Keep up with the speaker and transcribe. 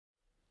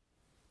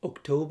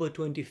October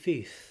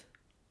 25th.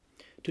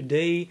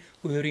 Today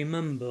we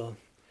remember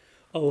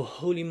our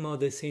Holy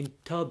Mother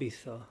Saint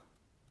Tabitha.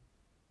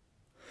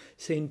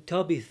 Saint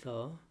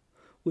Tabitha,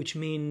 which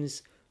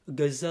means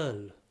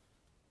gazelle,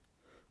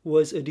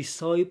 was a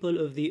disciple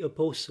of the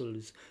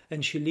apostles,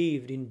 and she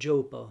lived in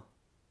Joppa.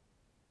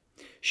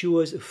 She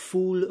was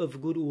full of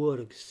good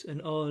works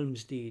and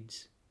alms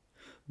deeds,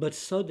 but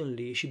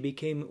suddenly she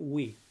became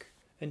weak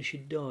and she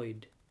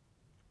died.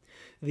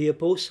 The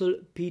apostle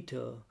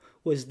Peter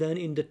was then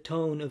in the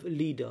town of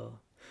Lydda,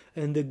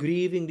 and the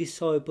grieving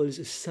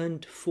disciples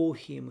sent for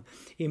him,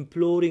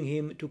 imploring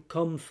him to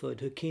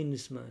comfort her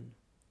kinsman.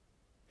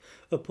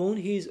 Upon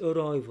his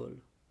arrival,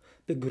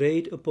 the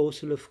great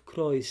apostle of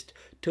Christ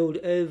told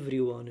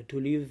everyone to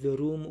leave the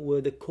room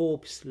where the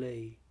corpse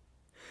lay,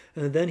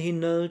 and then he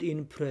knelt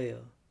in prayer.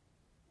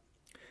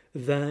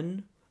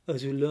 Then,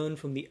 as we learn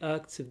from the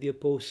Acts of the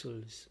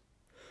Apostles,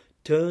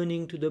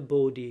 turning to the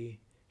body,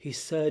 he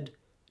said,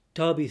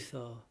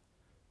 "Tabitha,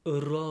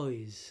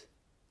 arise."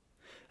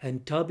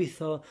 And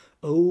Tabitha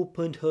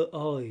opened her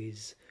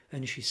eyes,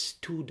 and she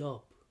stood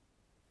up.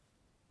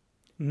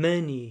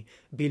 Many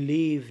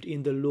believed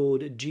in the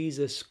Lord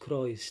Jesus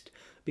Christ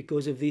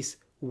because of this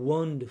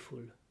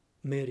wonderful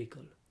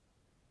miracle.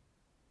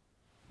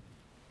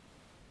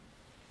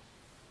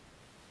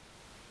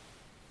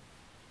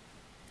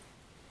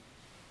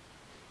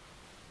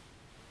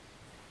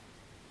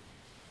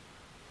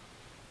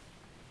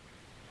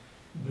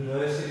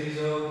 Blessed is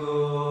our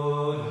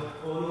God,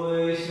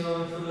 always now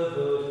and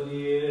forever to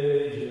the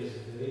ages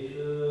of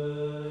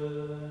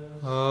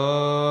ages.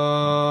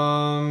 Amen.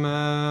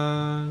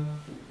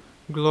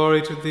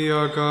 Glory to thee,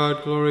 our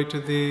God, glory to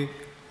thee,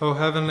 O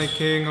heavenly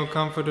King, O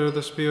Comforter,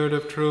 the Spirit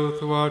of truth,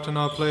 who art in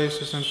all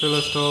places and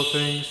fillest all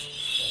things,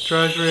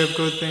 treasury of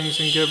good things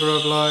and giver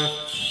of life.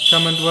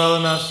 Come and dwell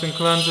in us and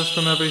cleanse us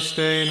from every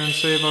stain and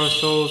save our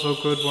souls, O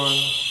good one.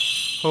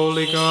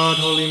 Holy God,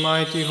 holy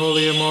mighty,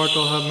 holy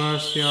immortal, have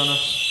mercy on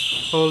us.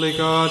 Holy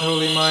God,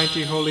 holy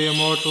mighty, holy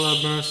immortal,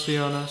 have mercy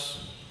on us.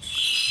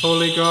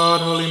 Holy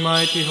God, holy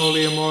mighty,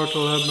 holy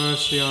immortal, have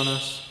mercy on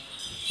us.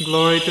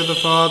 Glory to the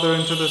Father,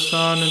 and to the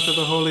Son, and to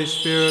the Holy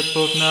Spirit,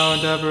 both now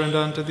and ever, and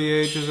unto the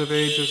ages of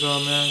ages.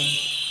 Amen.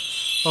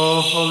 O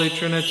Holy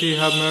Trinity,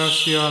 have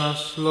mercy on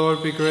us.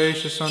 Lord, be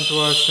gracious unto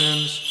our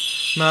sins.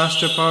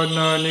 Master, pardon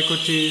our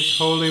iniquities.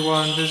 Holy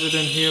One, visit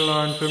and heal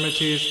our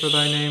infirmities for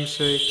thy name's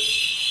sake.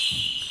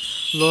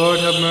 Lord,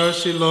 have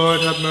mercy,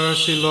 Lord, have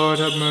mercy, Lord,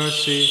 have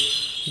mercy.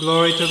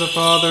 Glory to the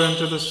Father, and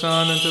to the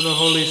Son, and to the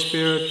Holy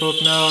Spirit,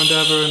 both now and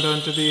ever, and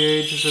unto the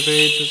ages of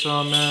ages.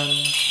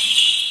 Amen.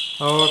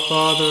 Our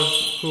Father,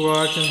 who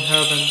art in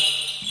heaven,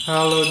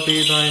 hallowed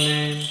be thy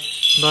name.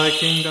 Thy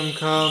kingdom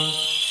come,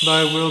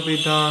 thy will be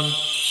done,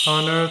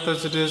 on earth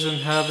as it is in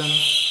heaven.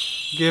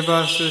 Give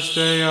us this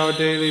day our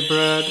daily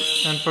bread,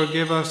 and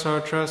forgive us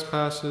our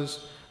trespasses,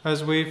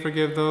 as we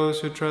forgive those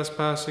who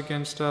trespass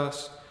against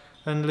us.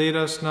 And lead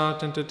us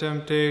not into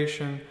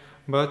temptation,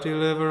 but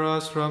deliver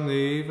us from the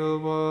evil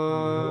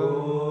one.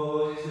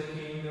 Yours is the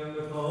kingdom,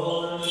 the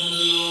power, and the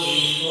glory,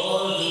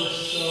 Father,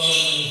 Son,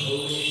 and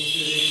Holy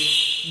Spirit,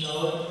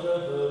 now and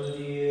forever to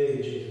the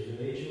ages of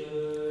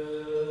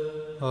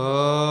ages.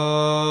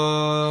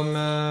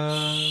 Amen.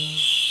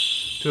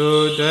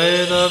 Today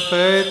the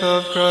faith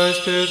of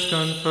Christ is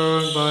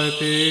confirmed by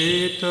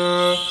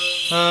Peter,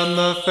 and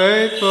the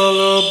faithful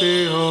will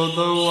behold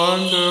the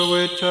wonder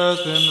which has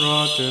been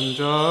wrought in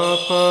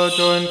Joppa.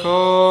 Join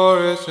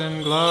chorus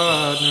in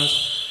gladness,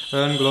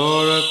 and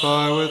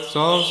glorify with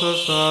psalms the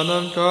Son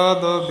of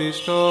God, the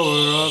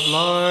bestower of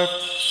life.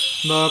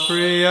 The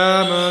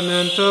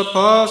preeminent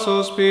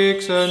apostle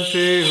speaks, and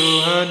she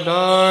who had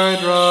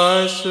died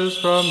rises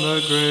from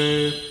the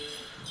grave.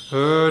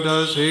 Her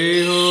does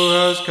he who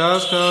has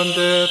cast down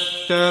death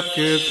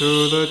give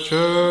to the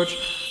church,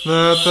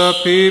 that the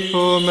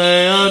people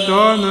may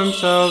adorn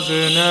themselves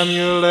in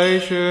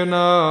emulation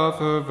of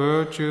her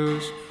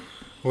virtues.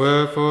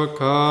 Wherefore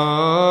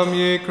come,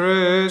 ye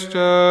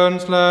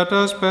Christians, let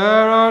us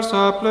bear our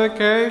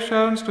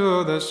supplications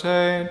to the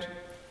saint.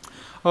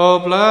 O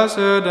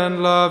blessed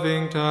and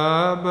loving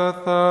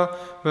Tabitha,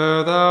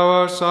 bear thou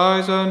our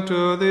sighs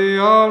unto the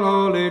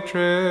all-holy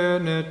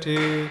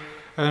Trinity,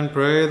 and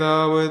pray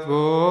thou with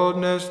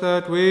boldness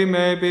that we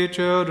may be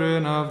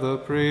children of the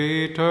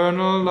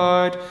pre-eternal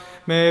light,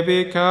 may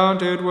be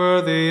counted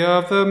worthy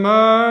of the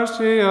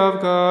mercy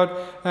of God,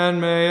 and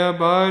may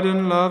abide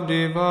in love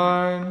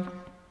divine,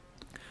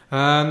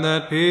 and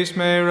that peace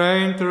may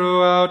reign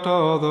throughout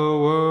all the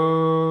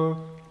world.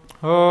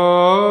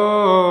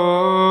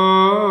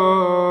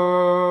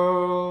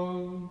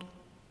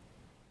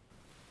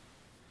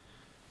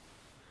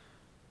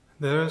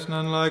 There is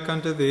none like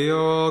unto thee, O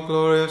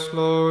all-glorious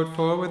Lord,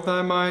 for with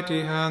thy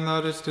mighty hand thou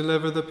didst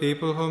deliver the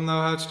people whom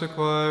thou hadst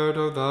acquired,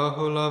 O thou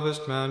who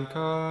lovest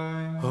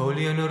mankind.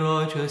 Holy and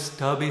righteous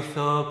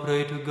Tabitha,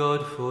 pray to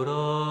God for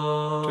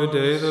us.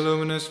 Today the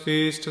luminous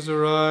feast has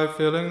arrived,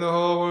 filling the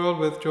whole world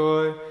with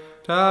joy.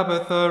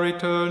 Tabitha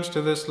returns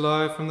to this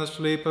life from the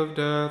sleep of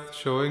death,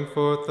 showing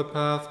forth the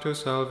path to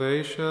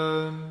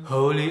salvation.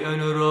 Holy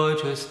and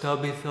righteous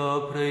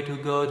Tabitha, pray to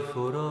God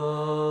for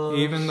us.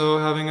 Even though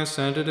having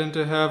ascended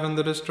into heaven,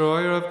 the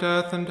destroyer of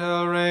death and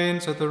hell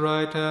reigns at the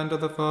right hand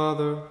of the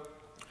Father,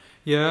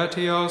 yet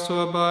he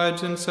also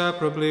abides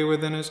inseparably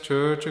within his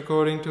church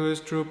according to his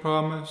true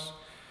promise.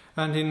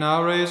 And he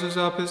now raises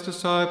up his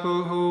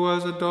disciple, who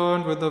was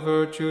adorned with the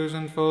virtues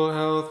and full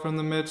health from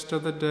the midst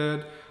of the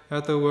dead,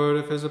 at the word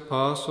of his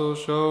apostle,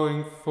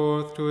 showing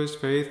forth to his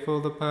faithful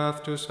the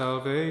path to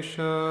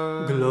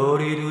salvation.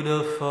 Glory to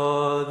the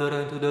Father,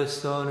 and to the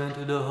Son, and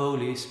to the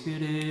Holy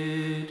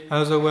Spirit.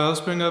 As a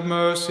wellspring of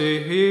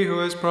mercy, he who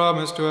has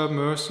promised to have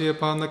mercy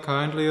upon the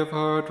kindly of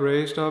heart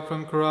raised up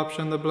from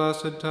corruption the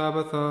blessed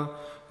Tabitha,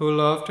 who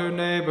loved her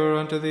neighbor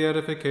unto the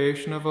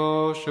edification of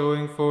all,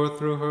 showing forth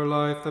through her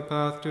life the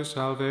path to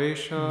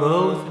salvation.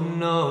 Both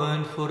now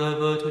and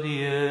forever, to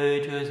the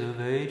ages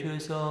of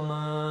ages.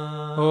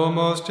 Amen. O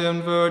most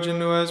hymned Virgin,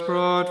 who has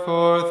brought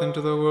forth into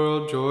the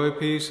world joy,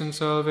 peace, and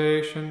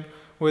salvation,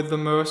 with the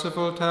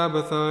merciful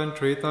Tabitha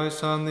entreat thy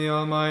Son, the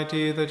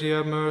Almighty, that he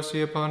have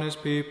mercy upon his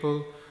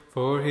people,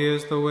 for he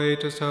is the way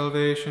to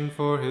salvation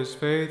for his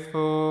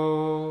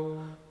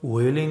faithful.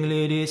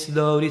 Willingly didst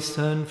thou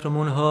descend from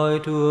on high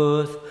to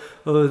earth,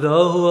 O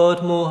thou who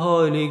art more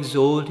highly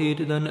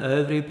exalted than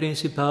every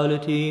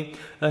principality,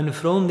 and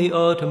from the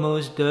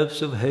uttermost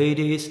depths of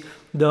Hades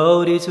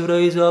thou didst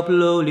raise up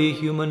lowly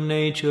human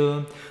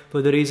nature,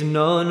 for there is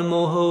none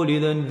more holy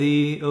than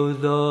thee, O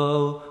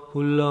thou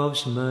who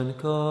loves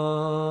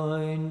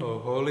mankind. O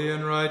holy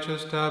and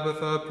righteous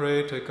Tabitha,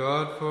 pray to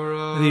God for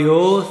us. The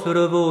author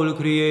of all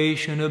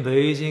creation,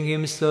 abasing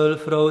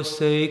himself for our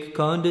sake,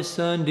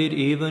 condescended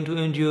even to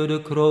endure the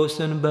cross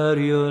and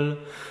burial.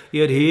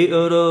 Yet he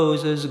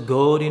arose as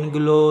God in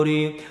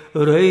glory,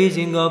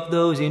 raising up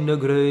those in the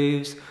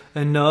graves.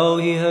 And now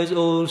he has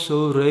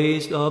also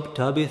raised up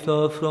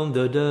Tabitha from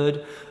the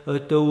dead,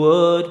 at the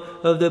word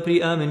of the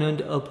preeminent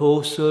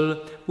apostle,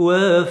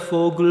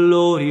 wherefore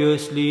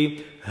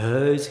gloriously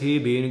has he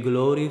been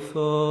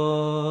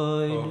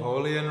glorified. O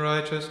holy and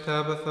righteous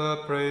Tabitha,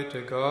 pray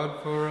to God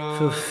for us.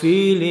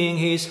 Fulfilling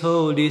his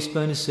whole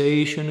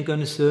dispensation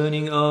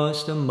concerning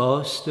us, the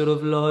Master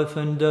of life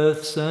and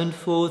death sent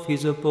forth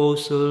his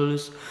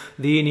apostles,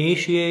 the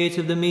initiates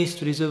of the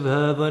mysteries of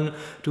heaven,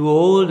 to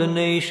all the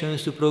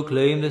nations to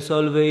proclaim the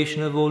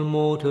salvation of all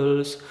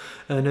mortals.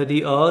 And at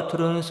the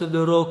utterance of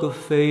the rock of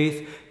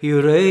faith, he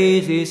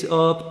raises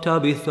up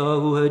Tabitha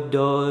who had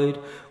died,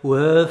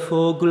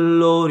 wherefore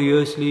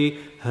gloriously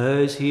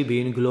has he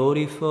been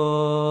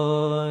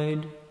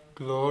glorified.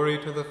 Glory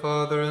to the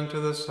Father, and to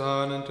the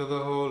Son, and to the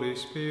Holy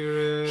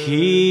Spirit.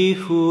 He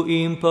who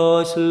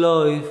imparts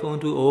life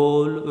unto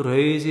all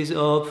raises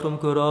up from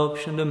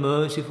corruption the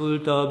merciful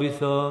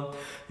Tabitha,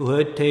 who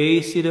had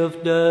tasted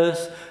of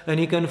death, and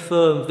he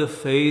confirmed the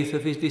faith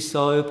of his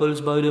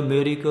disciples by the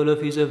miracle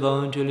of his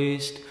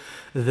evangelist.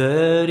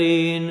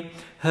 Therein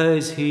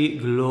has he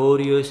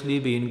gloriously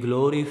been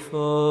glorified.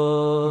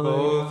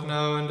 Both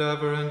now and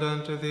ever, and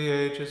unto the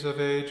ages of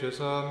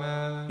ages.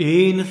 Amen.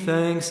 In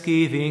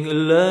thanksgiving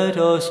let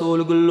us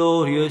all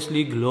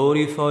gloriously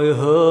glorify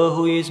her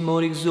who is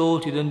more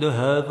exalted than the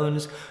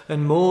heavens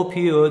and more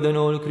pure than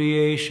all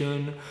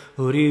creation,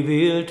 who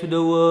revealed to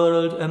the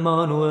world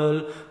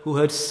Emmanuel, who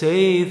had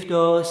saved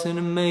us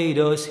and made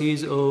us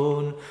his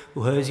own,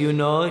 who has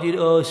united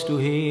us to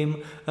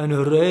him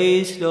and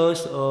raised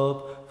us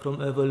up from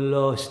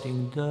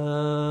everlasting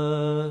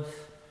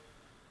death.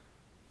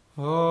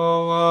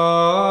 O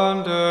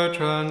wonder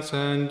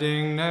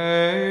transcending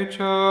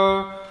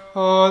nature,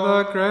 O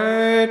the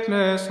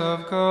greatness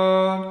of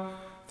God,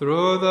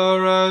 through the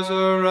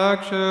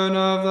resurrection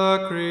of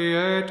the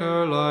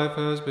Creator, life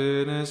has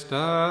been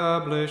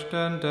established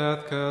and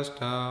death cast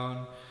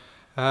down.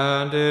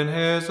 And in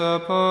his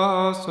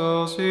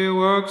apostles he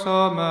works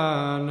all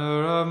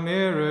manner of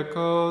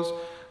miracles,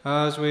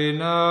 as we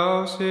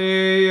now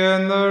see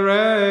in the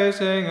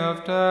raising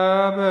of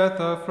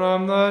Tabitha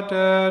from the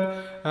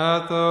dead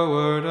at the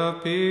word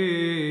of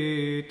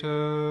Peter.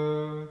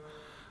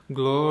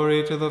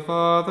 Glory to the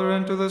Father,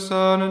 and to the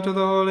Son, and to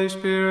the Holy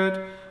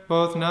Spirit,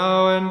 both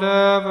now and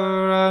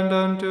ever, and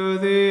unto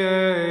the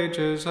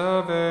ages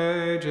of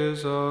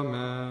ages.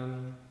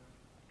 Amen.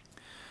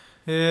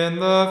 In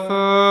the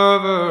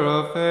fervor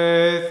of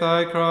faith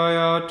I cry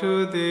out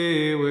to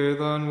thee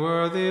with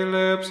unworthy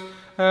lips,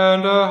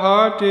 and a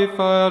heart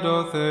defiled,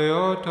 O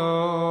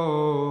Theotokos.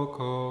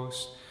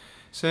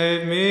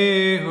 Save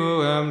me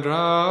who am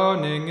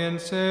drowning in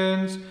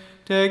sins.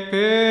 Take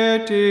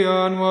pity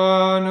on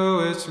one who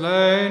is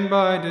slain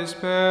by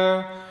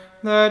despair,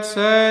 that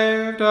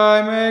saved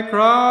I may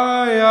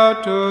cry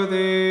out to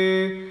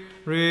thee.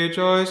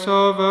 Rejoice,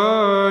 O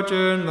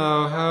Virgin,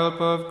 thou help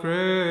of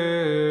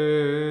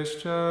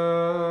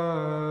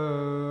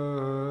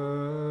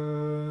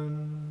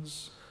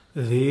Christians.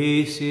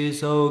 This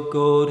is our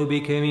God, who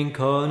became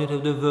incarnate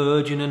of the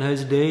Virgin and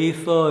has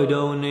deified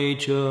our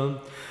nature,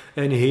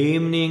 and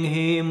hymning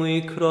him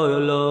we cry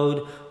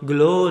aloud,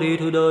 Glory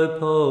to thy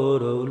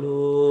power, O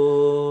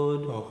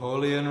Lord. O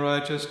holy and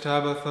righteous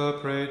Tabitha,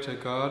 pray to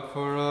God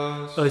for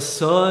us. A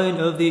sign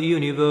of the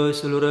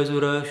universal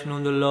resurrection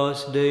on the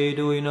last day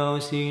do we now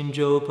see in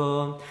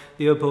Joppa.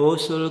 The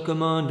apostle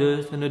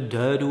commandeth, and a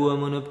dead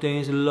woman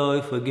obtains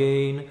life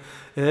again,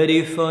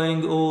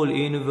 edifying all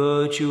in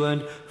virtue,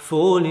 and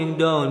falling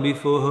down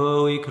before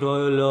her we cry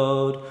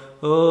aloud,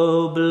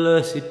 O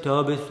blessed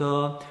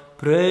Tabitha,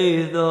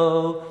 pray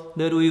thou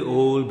that we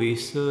all be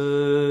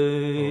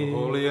saved.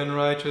 O holy and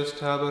righteous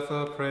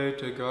Tabitha, pray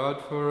to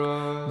God for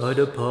us. By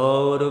the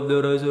power of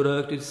the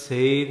resurrected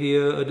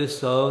Saviour, at the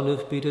sound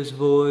of Peter's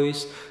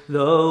voice,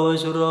 thou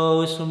wast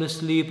roused from the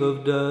sleep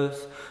of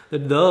death,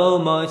 that thou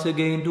mightst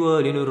again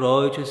dwell in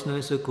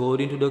righteousness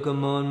according to the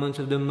commandments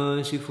of the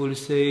merciful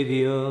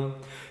Saviour.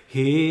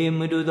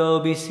 Him do thou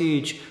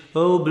beseech,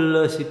 O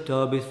blessed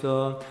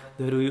Tabitha,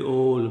 that we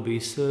all be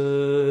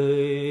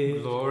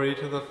saved. Glory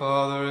to the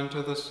Father, and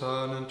to the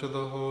Son, and to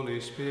the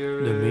Holy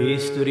Spirit. The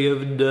mystery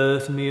of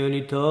death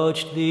merely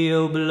touched thee,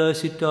 O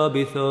blessed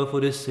Tabitha, for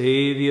the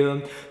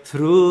Saviour,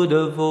 through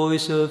the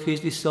voice of his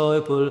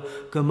disciple,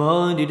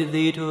 commanded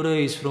thee to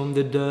rise from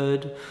the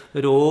dead,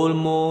 that all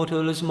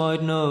mortals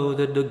might know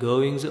that the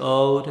goings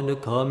out and the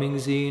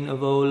comings in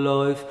of our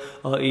life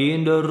are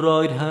in the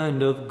right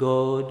hand of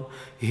God.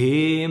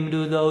 Him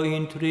do thou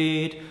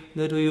entreat,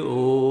 that we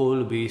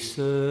all be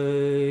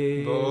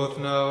saved. Both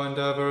now and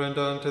ever, and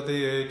unto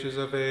the ages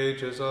of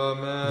ages.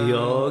 Amen. The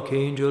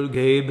Archangel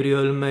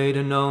Gabriel made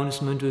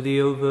announcement to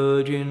thee, O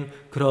Virgin,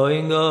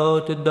 crying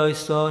out that thy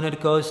Son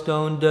had cast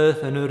down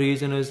death and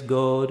arisen as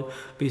God,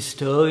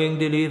 bestowing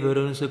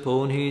deliverance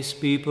upon his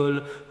people,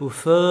 who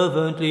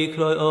fervently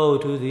cry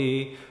out to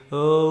thee.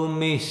 O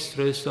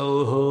Mistress,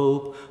 our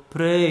hope,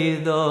 pray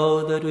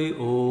thou that we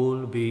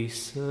all be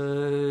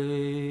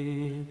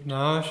saved.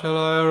 Now shall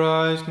I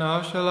arise,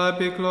 now shall I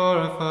be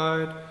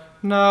glorified,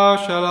 now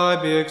shall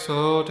I be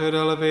exalted,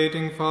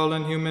 elevating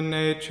fallen human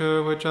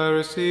nature, which I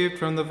received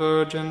from the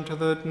Virgin to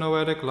the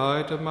noetic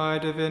light of my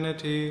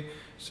divinity,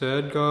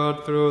 said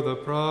God through the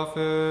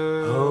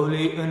prophet.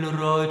 Holy and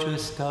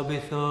righteous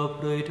Tabitha,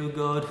 pray to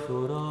God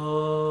for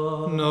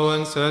us. No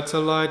one sets a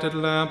lighted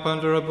lamp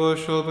under a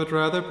bushel, but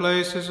rather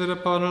places it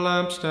upon a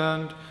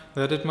lampstand,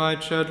 that it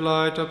might shed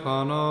light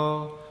upon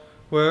all.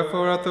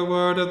 Wherefore at the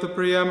word of the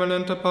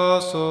preeminent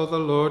apostle, the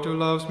Lord who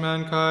loves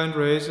mankind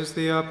raises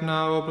thee up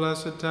now, O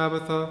blessed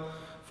Tabitha,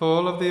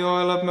 full of the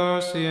oil of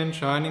mercy and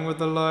shining with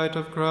the light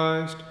of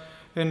Christ.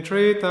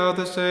 Entreat thou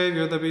the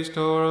Saviour, the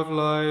bestower of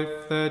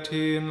life, that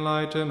he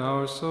enlighten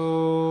our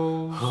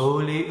souls.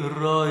 Holy,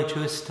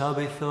 righteous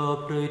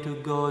Tabitha, pray to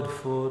God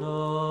for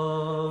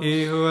us.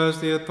 He who has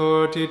the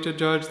authority to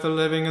judge the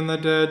living and the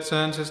dead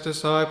sends his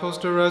disciples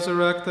to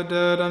resurrect the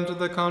dead unto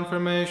the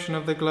confirmation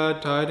of the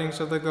glad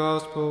tidings of the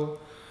gospel.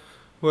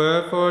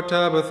 Wherefore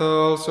Tabitha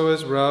also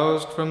is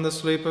roused from the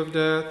sleep of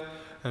death,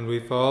 and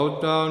we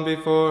fall down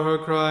before her,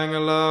 crying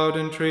aloud,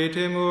 entreat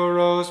him who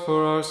arose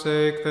for our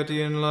sake, that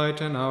he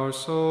enlighten our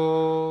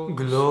souls.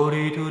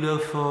 Glory to the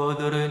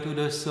Father, and to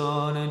the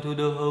Son, and to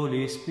the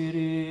Holy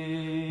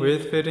Spirit.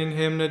 With fitting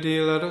hymnody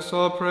let us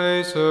all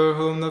praise her,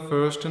 whom the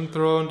first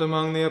enthroned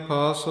among the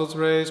apostles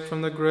raised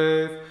from the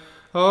grave.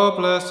 O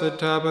blessed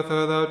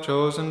Tabitha, thou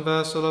chosen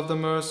vessel of the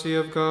mercy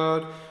of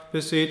God,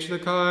 beseech the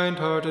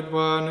kind-hearted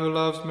one who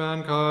loves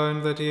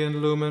mankind, that he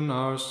illumine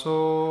our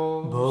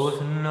souls.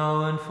 Both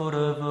now and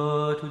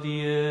forever, to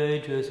the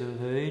ages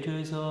of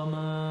ages.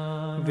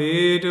 Amen.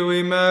 Thee do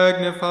we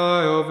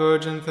magnify, O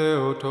Virgin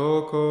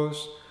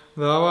Theotokos.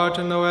 Thou art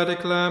a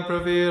noetic lamp,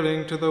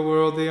 revealing to the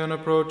world the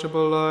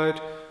unapproachable light,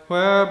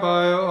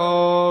 whereby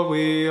all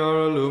we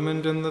are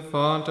illumined in the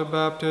font of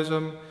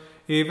baptism,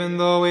 even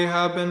though we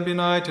have been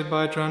benighted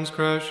by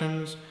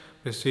transgressions.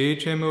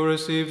 Beseech him who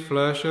received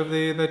flesh of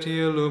thee, that he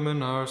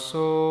illumine our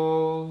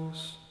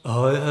souls.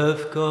 I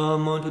have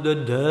come unto the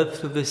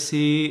depth of the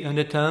sea, and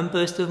the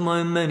tempest of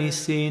my many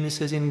sins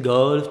has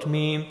engulfed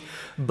me.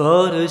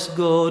 But as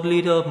God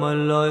lead up my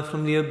life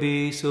from the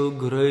abyss, O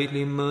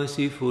greatly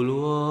merciful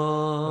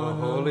one. O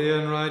holy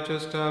and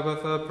righteous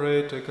Tabitha,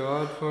 pray to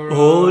God for us.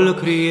 All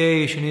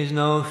creation is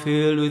now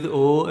filled with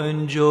awe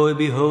and joy,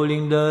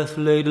 beholding death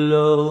laid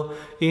low,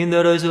 in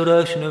the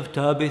resurrection of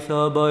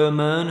Tabitha by a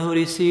man who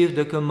received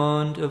the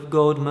command of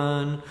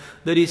God-man,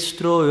 the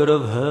destroyer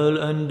of hell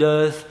and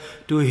death.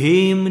 To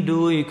him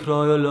do we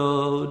cry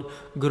aloud,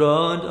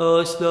 grant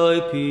us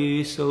thy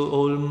peace, O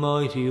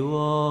Almighty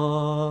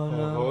One.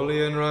 O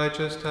holy and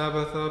righteous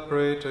Tabitha,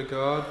 pray to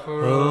God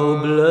for O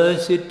us.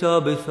 blessed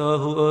Tabitha,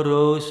 who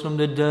arose from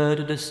the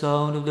dead at the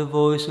sound of the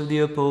voice of the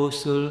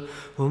apostle,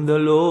 whom the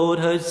Lord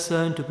had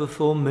sent to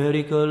perform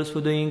miracles for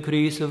the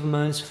increase of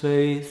man's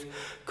faith,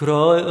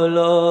 cry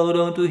aloud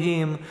unto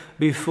him,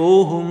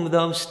 before whom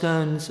thou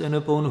standst, and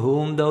upon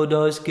whom thou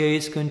dost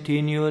gaze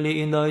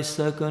continually in thy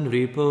second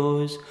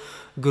repose.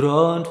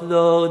 Grant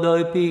thou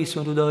thy peace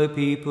unto thy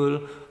people,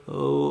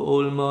 O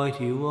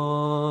Almighty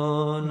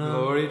One.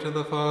 Glory to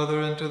the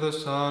Father, and to the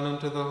Son, and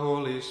to the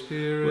Holy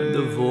Spirit. When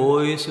the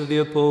voice of the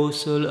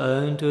Apostle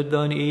entered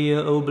thine ear,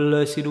 O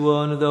Blessed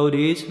One, thou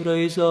didst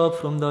raise up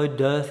from thy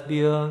death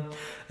bier,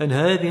 and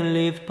having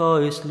lived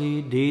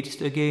piously,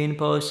 didst again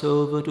pass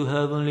over to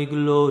heavenly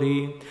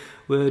glory.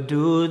 Where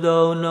do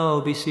thou now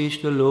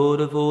beseech the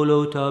Lord of all,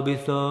 O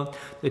Tabitha,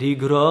 that he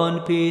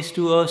grant peace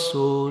to us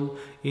all,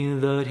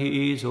 in that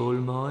he is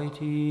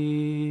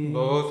almighty.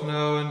 Both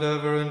now and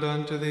ever, and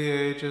unto the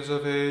ages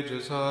of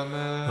ages.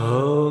 Amen.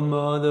 O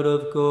Mother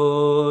of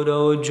God,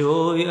 our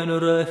joy and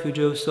refuge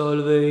of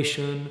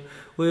salvation,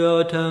 we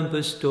are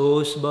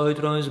tempest-tossed by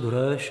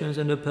transgressions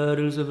and the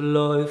perils of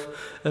life,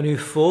 and we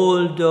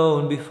fall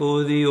down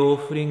before thee,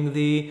 offering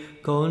thee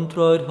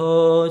contrite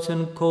hearts,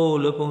 and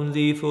call upon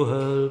thee for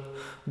help.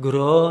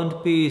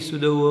 Grant peace to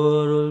the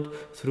world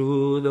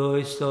through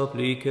thy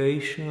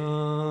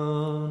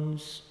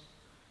supplications.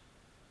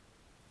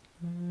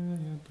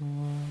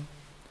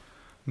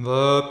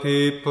 The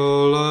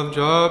people of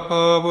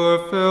Joppa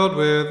were filled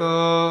with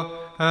awe,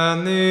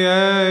 and the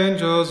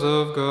angels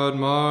of God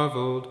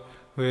marveled,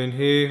 when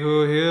he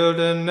who healed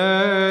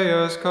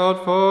Aeneas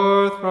called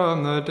forth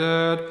from the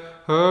dead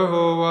her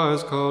who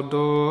was called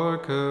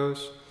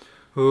Dorcas,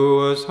 who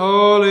was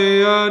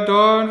wholly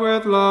adorned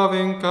with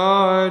loving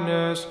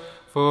kindness,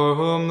 for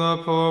whom the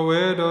poor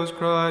widows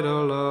cried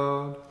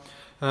aloud.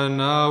 And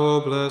now, O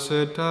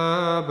blessed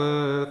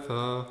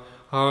Tabitha,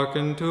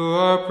 hearken to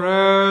our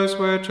prayers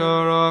which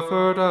are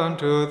offered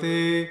unto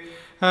thee,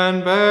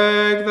 and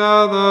beg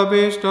thou the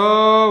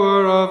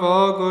bestower of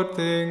all good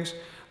things,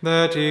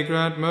 that he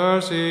grant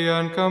mercy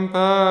and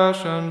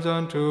compassions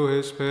unto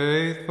his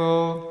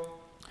faithful,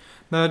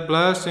 that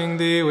blessing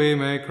thee we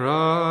may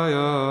cry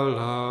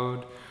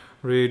aloud.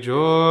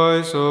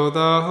 Rejoice, O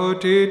thou who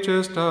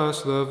teachest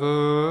us the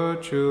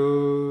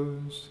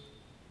virtues.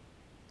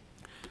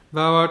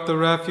 Thou art the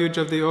refuge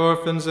of the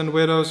orphans and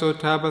widows, O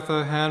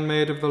Tabitha,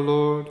 handmaid of the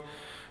Lord.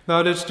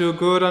 Thou didst do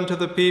good unto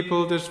the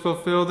people, didst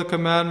fulfill the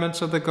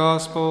commandments of the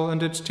gospel,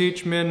 and didst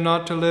teach men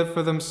not to live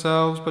for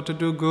themselves, but to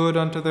do good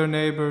unto their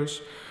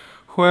neighbors.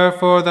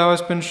 Wherefore thou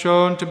hast been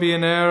shown to be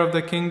an heir of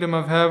the kingdom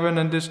of heaven,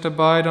 and didst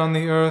abide on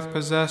the earth,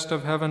 possessed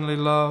of heavenly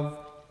love.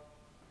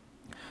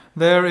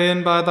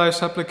 Therein by thy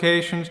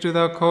supplications do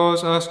thou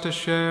cause us to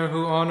share,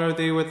 who honor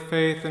thee with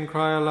faith, and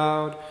cry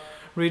aloud,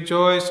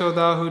 Rejoice, O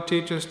thou who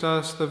teachest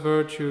us the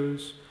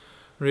virtues.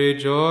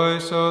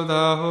 Rejoice, O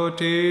thou who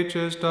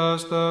teachest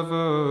us the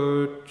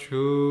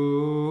virtues.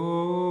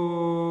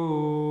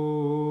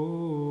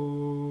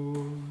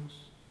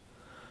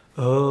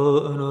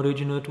 O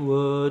unoriginate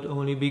Word,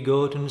 only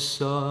begotten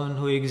Son,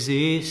 who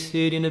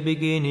existed in the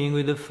beginning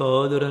with the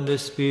Father and the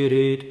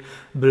Spirit,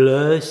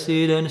 blessed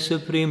and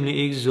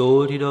supremely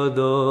exalted art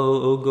thou,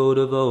 O God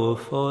of our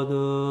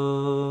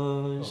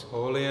fathers. O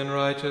holy and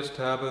righteous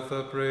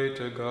Tabitha, pray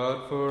to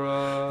God for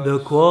us. The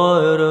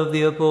choir of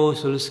the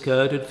apostles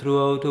scattered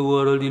throughout the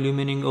world,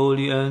 illumining all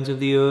the ends of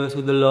the earth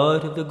with the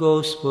light of the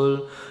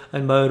gospel,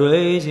 and by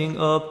raising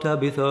up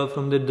Tabitha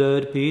from the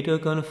dead, Peter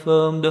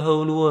confirmed the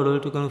whole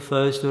world to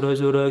confess the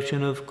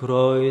resurrection of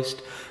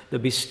Christ, the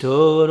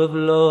bestower of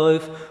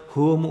life,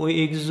 whom we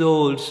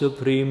exalt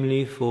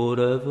supremely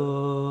forever.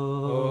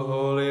 O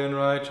holy and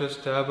righteous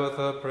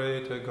Tabitha,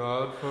 pray to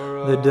God for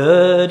us. The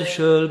dead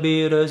shall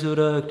be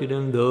resurrected,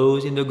 and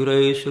those in the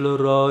grave shall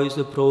arise,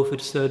 the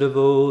prophet said of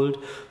old,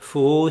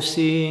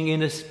 foreseeing in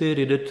the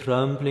spirit the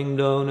trampling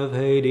down of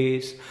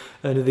Hades.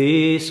 And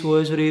this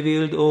was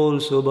revealed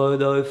also by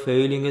thy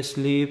falling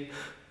asleep.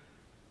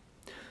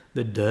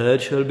 The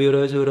dead shall be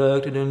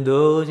resurrected, and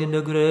those in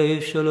the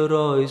grave shall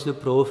arise, the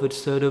prophet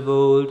said of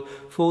old,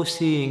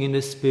 foreseeing in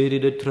the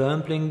spirit the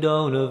trampling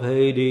down of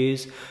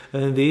Hades.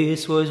 And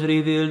this was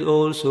revealed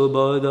also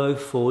by thy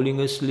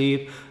falling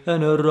asleep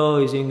and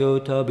arising, O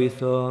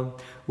Tabitha.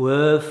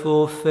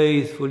 Wherefore,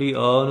 faithfully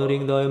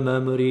honouring thy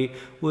memory,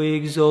 we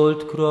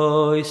exalt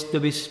Christ, the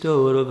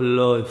bestower of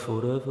life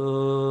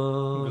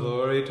forever.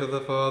 Glory to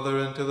the Father,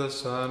 and to the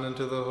Son, and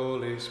to the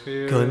Holy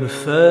Spirit.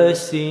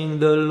 Confessing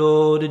the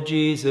Lord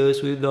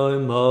Jesus with thy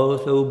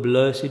mouth, O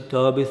blessed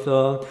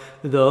Tabitha,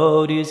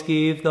 thou didst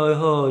give thy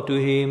heart to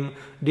him,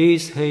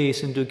 didst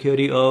hasten to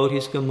carry out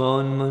his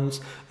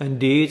commandments, and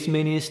didst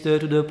minister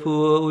to the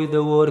poor with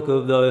the work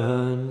of thy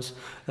hands.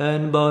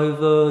 And by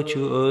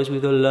virtue as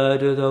with a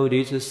ladder thou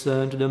didst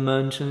ascend to the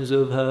mansions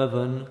of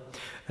heaven.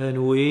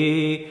 And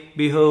we,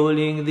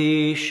 beholding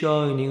thee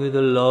shining with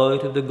the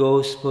light of the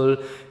gospel,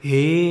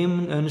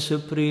 hymn and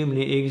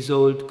supremely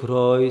exalt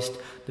Christ,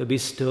 the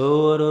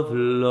bestower of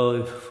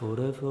life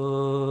forever.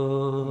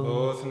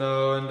 Both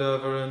now and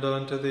ever, and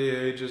unto the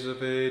ages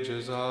of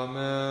ages.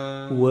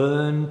 Amen.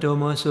 When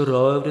Thomas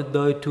arrived at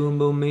thy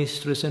tomb, O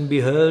Mistress, and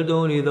beheld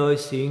only thy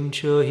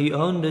cincture, he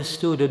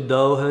understood that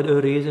thou had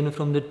arisen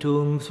from the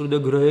tomb through the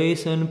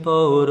grace and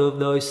power of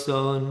thy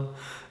Son.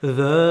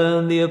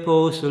 Then the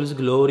apostles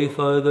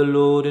glorified the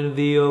Lord in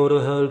thee,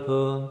 our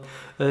helper,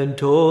 and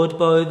taught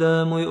by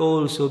them we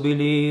also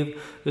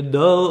believe that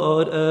thou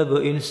art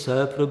ever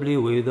inseparably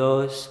with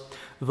us.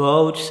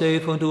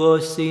 vouchsafe unto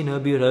us sinner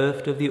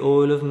bereft of the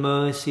oil of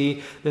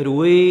mercy, that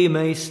we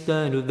may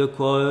stand with the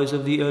choirs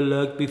of the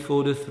elect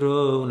before the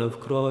throne of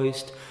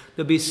Christ,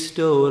 the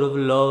bestower of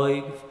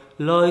life,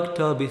 like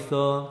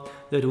Tabitha,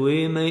 that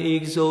we may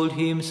exalt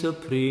him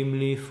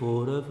supremely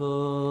forever.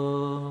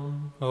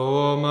 O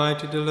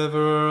Almighty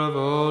Deliverer of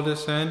all,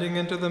 descending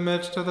into the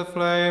midst of the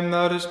flame,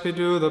 thou didst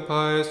bedew the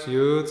pious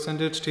youths, and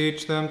didst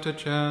teach them to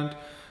chant,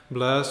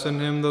 Bless in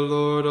him the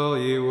Lord, all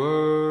ye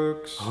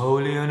works.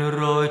 Holy and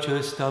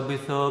righteous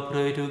Tabitha,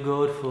 pray to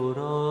God for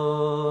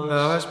us.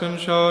 Thou hast been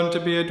shown to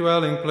be a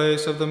dwelling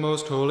place of the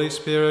most Holy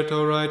Spirit,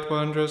 O right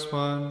wondrous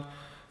one.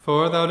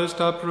 For thou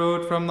didst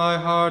uproot from thy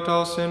heart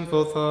all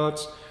sinful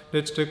thoughts,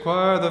 didst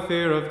acquire the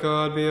fear of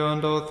God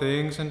beyond all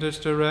things, and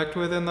didst erect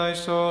within thy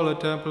soul a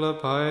temple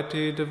of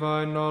piety,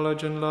 divine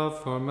knowledge, and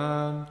love for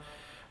man.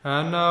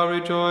 And now,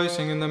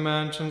 rejoicing in the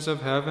mansions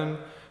of heaven,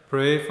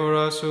 pray for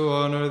us who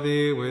honor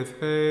thee with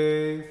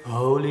faith.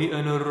 Holy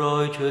and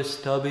righteous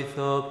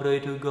Tabitha, pray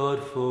to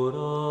God for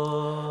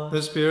us.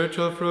 The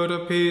spiritual fruit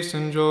of peace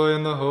and joy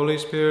in the Holy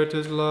Spirit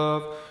is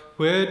love,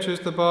 which is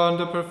the bond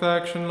of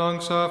perfection,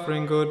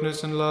 long-suffering,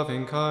 goodness, and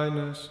loving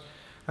kindness.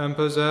 And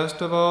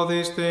possessed of all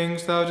these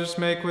things, thou didst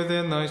make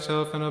within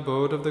thyself an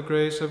abode of the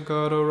grace of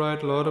God, O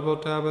right laudable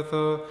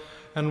Tabitha,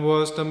 and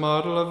wast a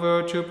model of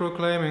virtue,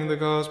 proclaiming the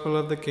gospel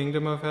of the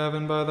kingdom of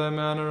heaven by thy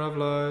manner of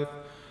life.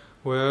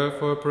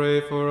 Wherefore pray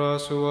for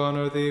us who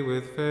honor thee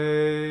with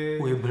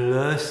faith. We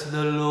bless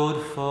the Lord,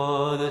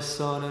 Father,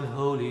 Son, and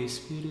Holy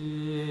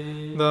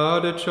Spirit. Thou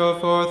didst show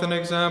forth an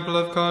example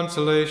of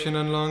consolation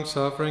and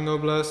long-suffering, O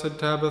blessed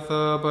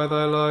Tabitha, by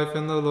thy life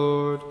in the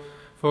Lord.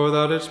 For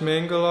thou didst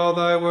mingle all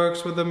thy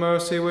works with the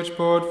mercy which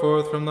poured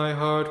forth from thy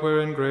heart,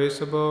 wherein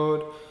grace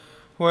abode.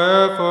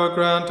 Wherefore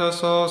grant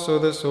us also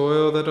this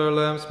oil, that our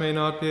lamps may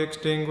not be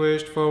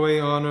extinguished, for we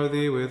honor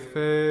thee with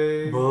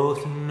faith.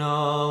 Both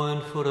now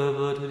and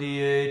forever, to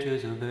the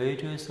ages of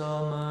ages.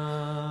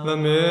 Amen. The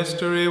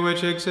mystery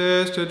which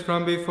existed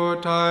from before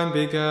time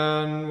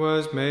began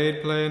was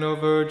made plain, O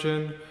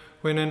Virgin,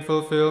 when in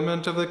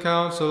fulfillment of the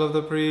counsel of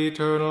the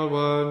pre-eternal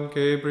One,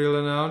 Gabriel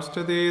announced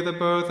to thee the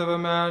birth of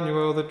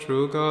Emmanuel, the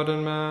true God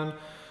and man,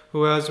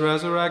 who has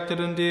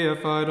resurrected and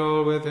deified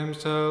all with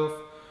himself.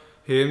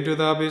 Him do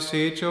thou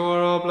beseech, O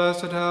our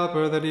all-blessed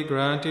Helper, that he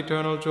grant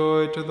eternal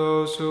joy to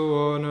those who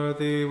honor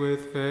thee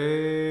with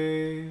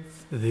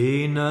faith.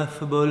 The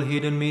ineffable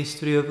hidden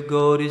mystery of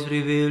God is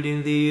revealed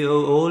in thee,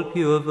 O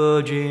all-pure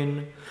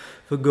Virgin.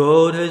 For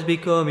God has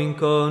become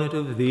incarnate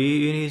of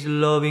thee in his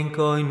loving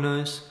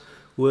kindness.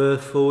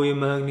 Wherefore we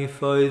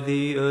magnify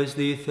thee as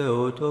the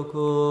Theotokos.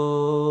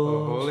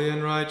 O holy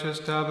and righteous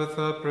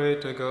Tabitha, pray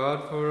to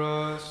God for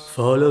us.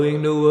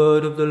 Following the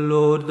word of the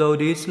Lord, thou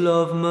didst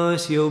love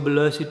mercy, O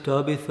blessed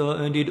Tabitha,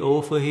 and did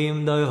offer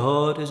him thy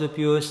heart as a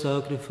pure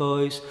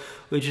sacrifice,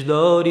 which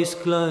thou didst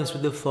cleanse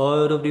with the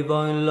fire of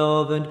divine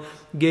love, and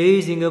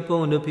gazing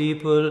upon the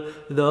people,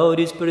 thou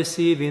didst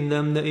perceive in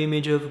them the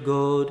image of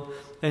God,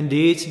 and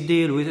didst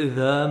deal with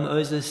them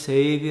as the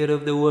Saviour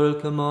of the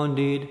world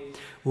commanded.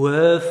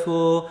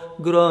 Wherefore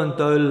grant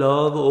thy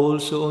love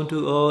also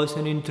unto us,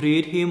 and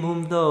entreat him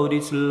whom thou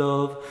didst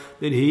love,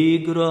 that he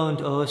grant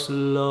us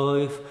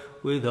life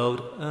without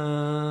end.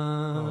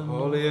 O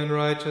holy and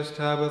righteous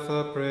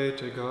Tabitha, pray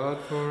to God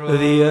for us.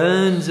 The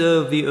ends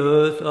of the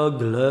earth are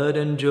glad,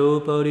 and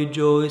Joppa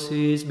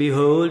rejoices,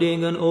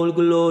 beholding an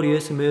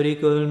all-glorious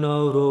miracle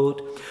now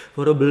wrought.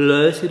 For a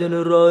blessed and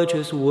a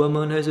righteous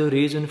woman has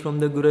arisen from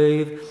the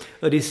grave,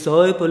 a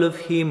disciple of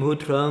him who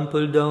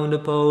trampled down the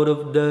power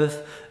of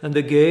death and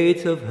the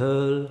gates of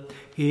hell.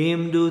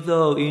 Him do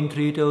thou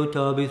entreat, O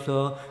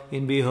Tabitha,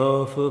 in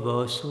behalf of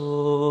us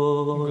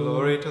all.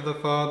 Glory to the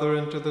Father,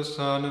 and to the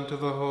Son, and to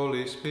the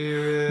Holy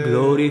Spirit.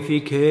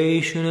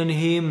 Glorification and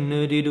hymn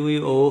did we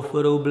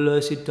offer, O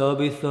blessed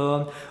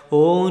Tabitha,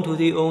 unto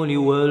the only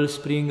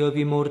wellspring of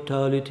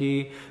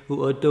immortality,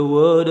 who at the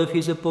word of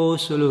his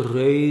apostle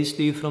raised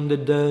thee from the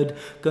dead,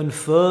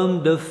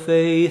 confirmed the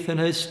faith, and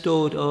has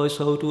taught us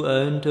how to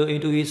enter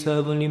into his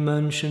heavenly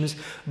mansions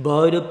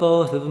by the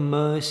path of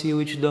mercy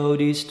which thou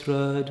didst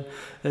tread.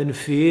 And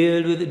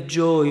filled with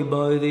joy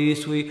by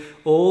this, we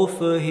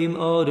offer him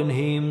ardent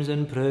hymns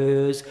and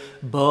prayers.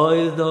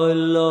 By thy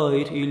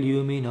light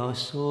illumine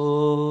us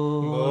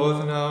all.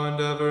 Both now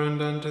and ever,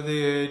 and unto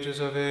the ages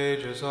of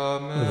ages.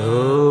 Amen.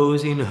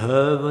 Those in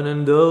heaven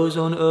and those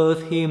on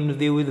earth hymn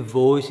thee with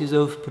voices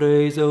of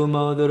praise, O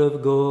Mother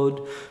of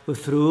God. For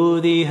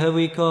through thee have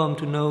we come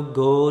to know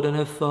God, and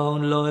have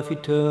found life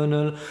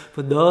eternal.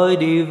 For thy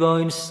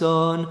divine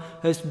Son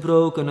has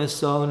broken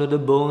asunder the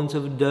bonds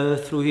of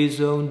death through his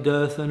own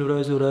death and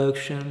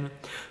resurrection.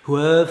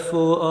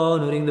 Wherefore,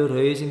 honoring the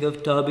raising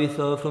of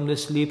Tabitha from the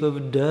sleep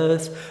of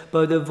death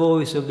by the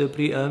voice of the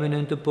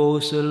preeminent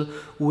apostle,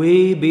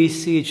 we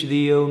beseech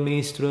thee, O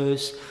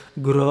Mistress,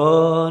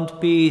 grant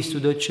peace to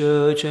the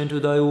Church and to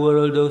thy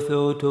world, O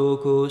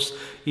Theotokos.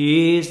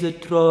 Ease the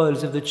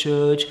trials of the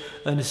Church,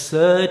 and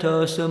set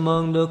us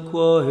among the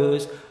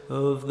choirs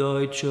of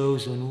thy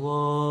chosen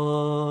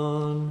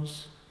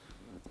ones.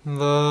 The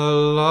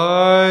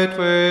light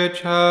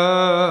which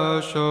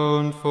has shone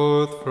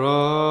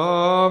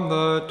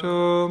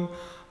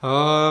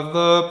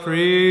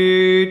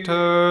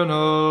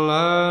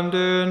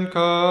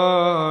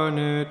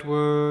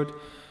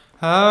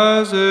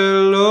has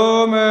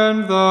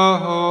illumined the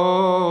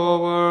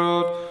whole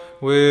world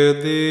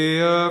with the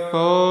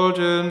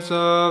effulgence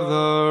of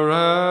the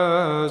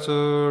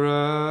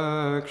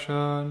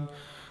resurrection,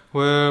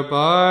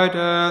 whereby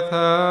death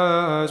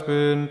has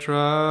been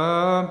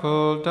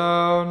trampled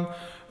down,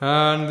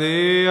 and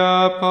the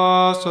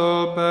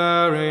apostle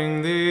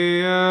bearing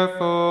the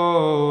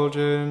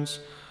effulgence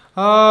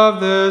of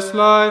this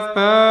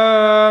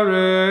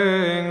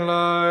life-bearing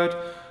light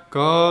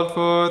called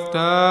forth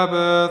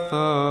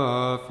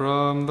Tabitha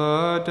from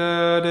the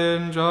dead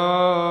in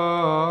Joppa,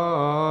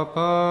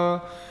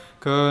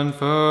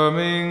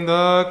 confirming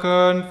the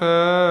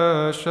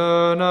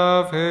confession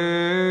of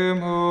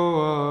him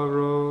who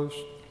arose.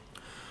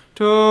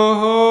 To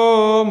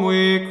whom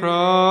we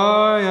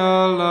cry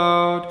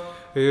aloud,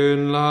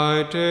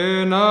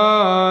 enlighten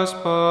us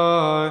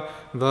by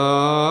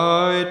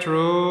thy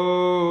truth.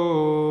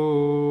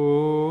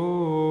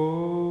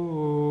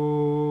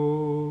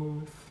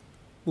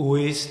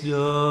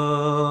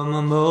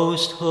 Wisdom,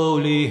 most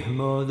holy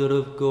Mother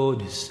of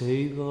God,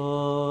 save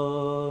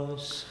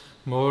us.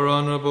 More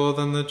honorable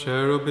than the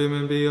cherubim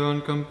and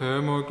beyond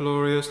compare, more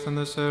glorious than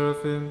the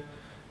seraphim,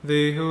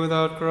 thee who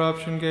without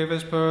corruption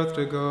gavest birth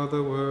to God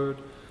the Word,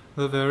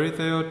 the very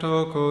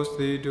Theotokos,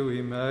 thee do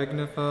we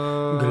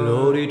magnify.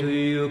 Glory to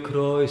you,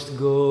 Christ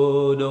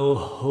God, our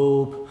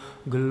hope.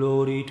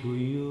 Glory to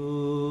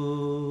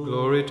you.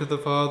 Glory to the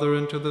Father,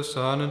 and to the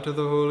Son, and to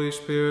the Holy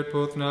Spirit,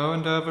 both now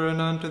and ever, and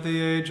unto the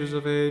ages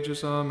of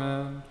ages.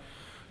 Amen.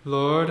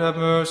 Lord have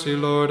mercy,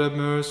 Lord have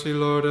mercy,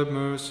 Lord have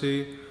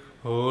mercy.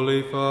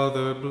 Holy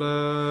Father,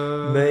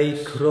 bless.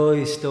 May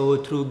Christ, our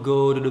true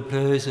God, with the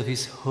prayers of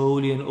his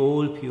holy and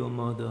all-pure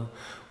Mother,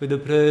 with the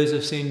prayers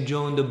of Saint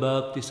John the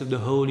Baptist, of the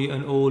holy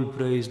and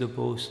all-praised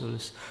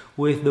apostles,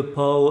 with the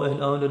power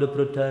and under the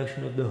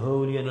protection of the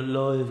holy and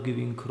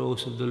life-giving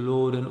cross of the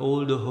Lord and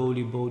all the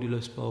holy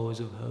bodiless powers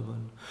of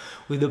heaven,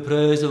 with the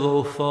prayers of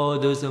our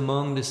fathers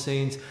among the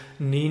saints,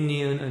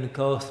 Ninian and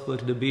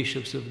Cuthbert, the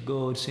bishops of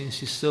God, Saint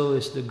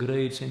Ciceroes the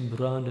great, Saint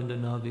Brandon the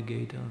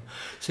navigator,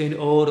 Saint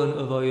Oran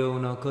of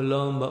Iona,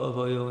 Columba of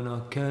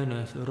Iona,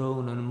 Kenneth,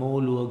 Ronan,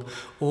 Molwag,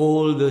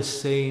 all the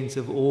saints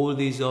of all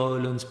these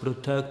islands,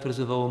 protectors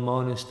of our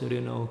monastery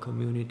and our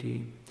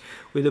community,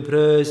 with the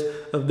prayers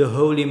of the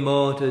holy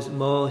martyrs,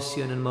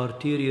 Marcion and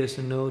Martyrius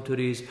and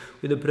notaries,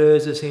 with the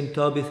prayers of Saint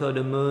Tabitha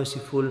the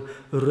merciful,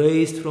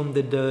 raised from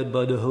the dead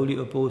by the holy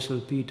apostle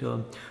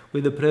Peter,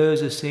 with the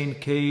prayers of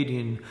Saint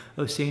Cadian,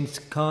 of Saints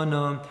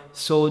Cana,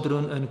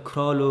 Sodron and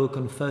Crollo,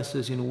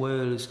 confessors in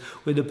Wales,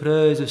 with the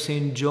prayers of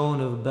Saint John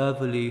of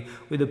Beverley,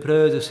 with the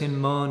prayers of Saint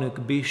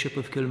Marnock, Bishop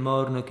of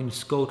Kilmarnock in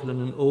Scotland,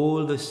 and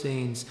all the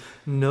saints,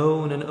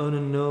 known and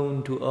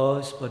unknown to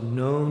us, but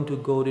known to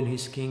God in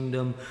his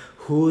kingdom,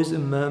 whose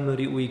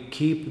memory we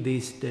keep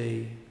this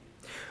day.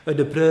 At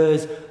the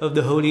prayers of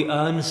the holy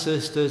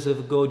ancestors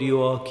of God,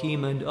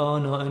 Joachim and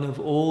Anna, and of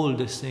all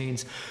the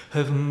saints,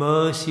 have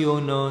mercy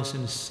on us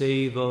and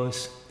save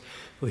us.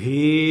 For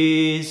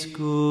he is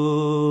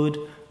good,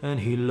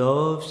 and he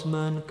loves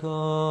mankind.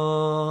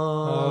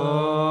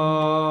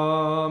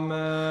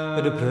 Amen.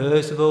 At the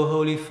prayers of our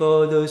holy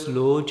fathers,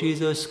 Lord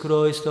Jesus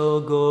Christ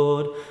our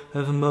God,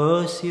 have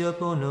mercy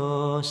upon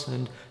us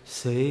and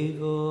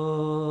save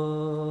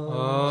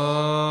us.